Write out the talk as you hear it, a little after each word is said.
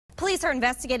Police are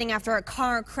investigating after a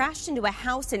car crashed into a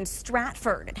house in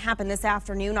Stratford. It happened this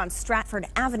afternoon on Stratford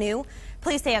Avenue.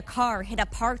 Police say a car hit a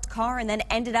parked car and then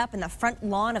ended up in the front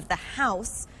lawn of the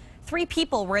house. 3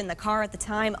 people were in the car at the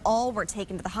time. All were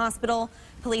taken to the hospital.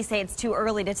 Police say it's too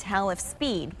early to tell if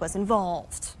speed was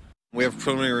involved. We have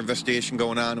preliminary investigation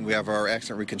going on, and we have our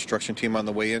accident reconstruction team on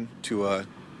the way in to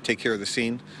take care of the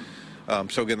scene.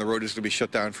 So again, the road is going to be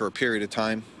shut down for a period of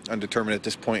time, undetermined at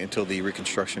this point, until the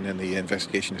reconstruction and the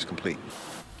investigation is complete.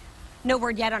 No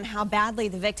word yet on how badly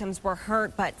the victims were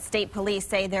hurt, but state police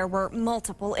say there were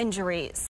multiple injuries.